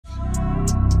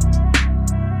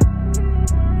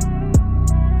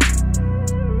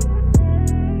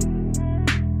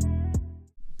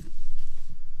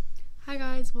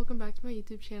my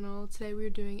YouTube channel. Today we are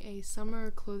doing a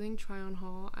summer clothing try-on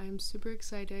haul. I am super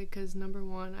excited because number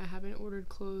one, I haven't ordered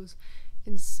clothes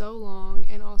in so long,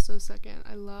 and also second,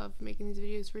 I love making these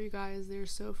videos for you guys. They're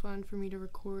so fun for me to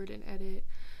record and edit,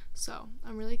 so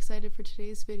I'm really excited for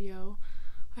today's video.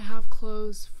 I have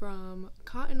clothes from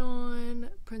Cotton On,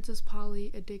 Princess Polly,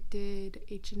 Edikted,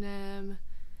 H&M,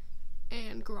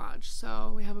 and Garage.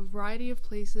 So we have a variety of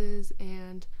places,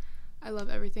 and I love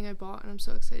everything I bought, and I'm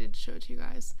so excited to show it to you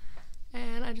guys.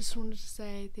 And I just wanted to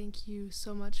say thank you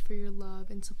so much for your love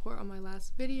and support on my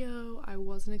last video. I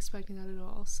wasn't expecting that at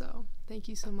all, so thank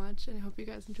you so much, and I hope you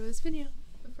guys enjoy this video.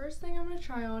 The first thing I'm going to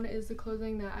try on is the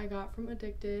clothing that I got from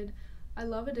Edikted. I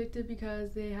love Edikted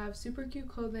because they have super cute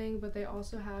clothing, but they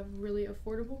also have really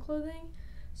affordable clothing.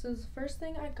 So the first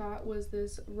thing I got was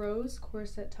this rose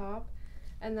corset top,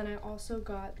 and then I also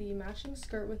got the matching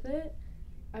skirt with it.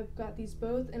 I've got these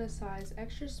both in a size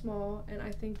extra small, and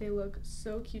I think they look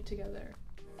so cute together.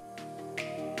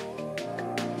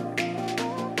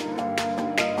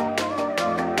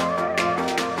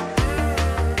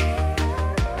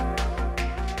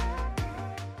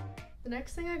 The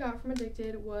next thing I got from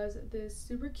Edikted was this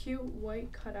super cute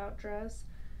white cutout dress.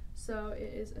 So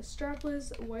it is a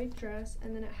strapless white dress,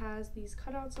 and then it has these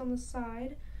cutouts on the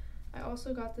side. I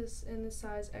also got this in the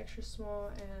size extra small,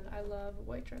 and I love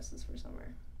white dresses for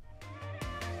summer.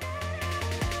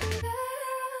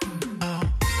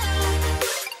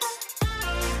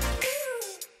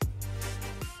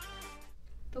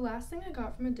 The last thing I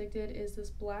got from Edikted is this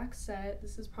black set.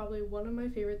 This is probably one of my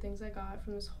favorite things I got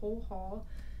from this whole haul.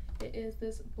 It is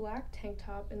this black tank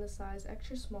top in the size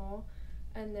extra small,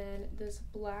 and then this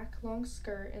black long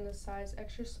skirt in the size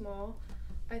extra small.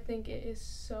 I think it is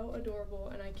so adorable,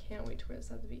 and I can't wait to wear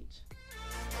this at the beach.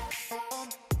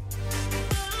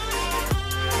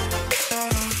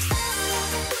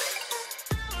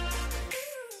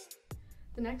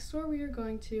 The next store we are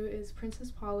going to is Princess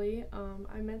Polly.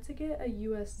 I meant to get a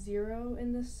US 0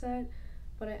 in this set,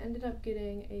 but I ended up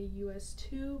getting a US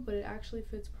 2, but it actually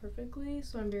fits perfectly,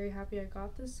 so I'm very happy I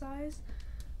got this size.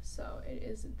 So it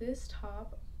is this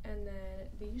top, and then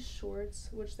these shorts,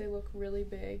 which they look really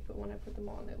big, but when I put them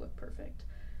on, they look perfect.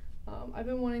 I've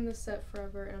been wanting this set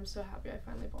forever, and I'm so happy I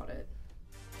finally bought it.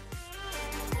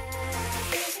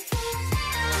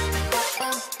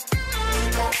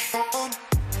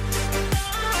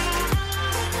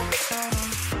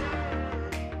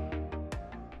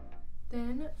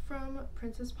 Then from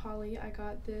Princess Polly, I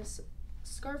got this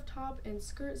scarf top and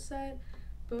skirt set,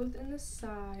 both in the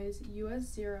size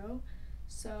US 0.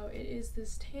 So it is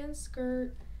this tan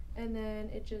skirt, and then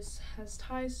it just has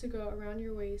ties to go around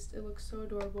your waist. It looks so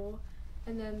adorable.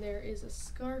 And then there is a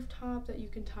scarf top that you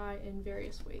can tie in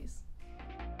various ways.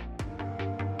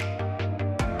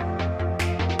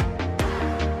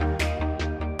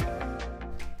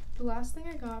 The last thing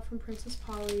I got from Princess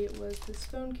Polly was this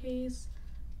phone case.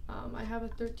 I have a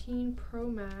 13 Pro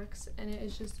Max, and it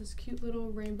is just this cute little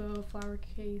rainbow flower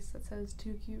case that says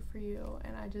 "Too cute for you,"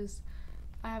 and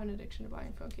I have an addiction to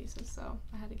buying phone cases, so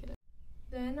I had to get it.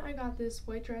 Then I got this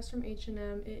white dress from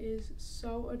H&M. It is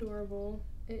so adorable.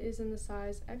 It is in the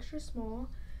size extra small,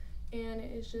 and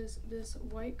it is just this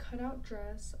white cutout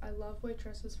dress. I love white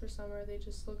dresses for summer. They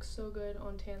just look so good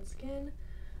on tan skin.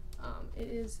 It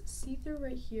is see-through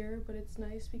right here, but it's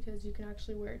nice because you can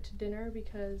actually wear it to dinner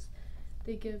because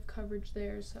they give coverage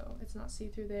there, so it's not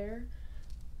see-through there.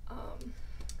 I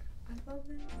love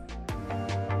this.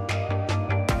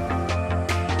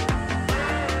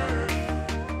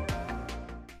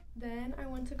 Then I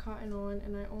went to Cotton On,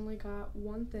 and I only got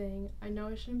one thing. I know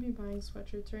I shouldn't be buying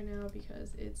sweatshirts right now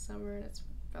because it's summer and it's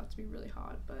about to be really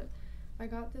hot, but I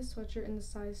got this sweatshirt in the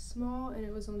size small, and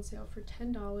it was on sale for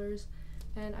 $10,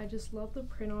 and I just love the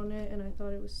print on it, and I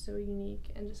thought it was so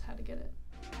unique and just had to get it.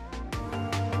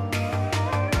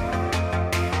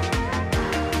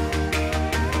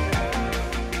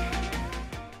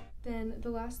 Then the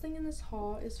last thing in this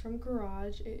haul is from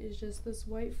Garage. It is just this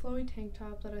white flowy tank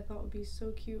top that I thought would be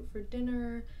so cute for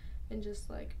dinner and just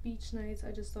like beach nights.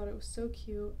 I just thought it was so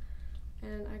cute,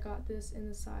 and I got this in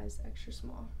the size extra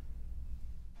small.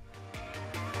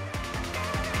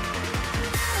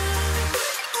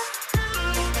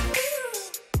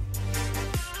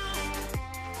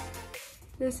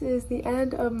 This is the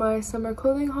end of my summer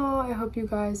clothing haul. I hope you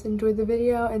guys enjoyed the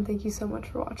video, and thank you so much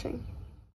for watching.